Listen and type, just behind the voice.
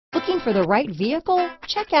Looking for the right vehicle?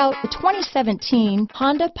 Check out the 2017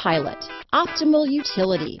 Honda Pilot. Optimal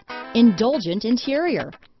utility, indulgent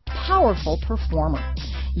interior, powerful performer.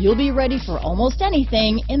 You'll be ready for almost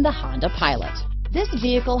anything in the Honda Pilot. This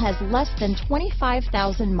vehicle has less than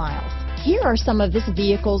 25,000 miles. Here are some of this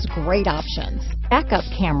vehicle's great options: backup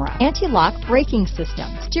camera, anti-lock braking system,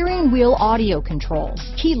 steering wheel audio controls,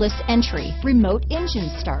 keyless entry, remote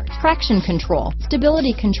engine start, traction control,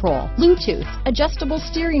 stability control, Bluetooth, adjustable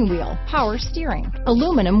steering wheel, power steering,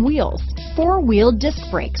 aluminum wheels, four-wheel disc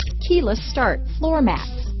brakes, keyless start, floor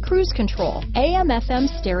mats, cruise control, AM/FM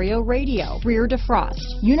stereo radio, rear defrost,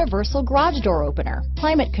 universal garage door opener,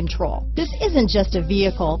 climate control. This isn't just a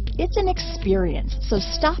vehicle, it's an experience. So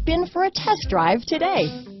stop in for a test drive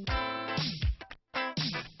today.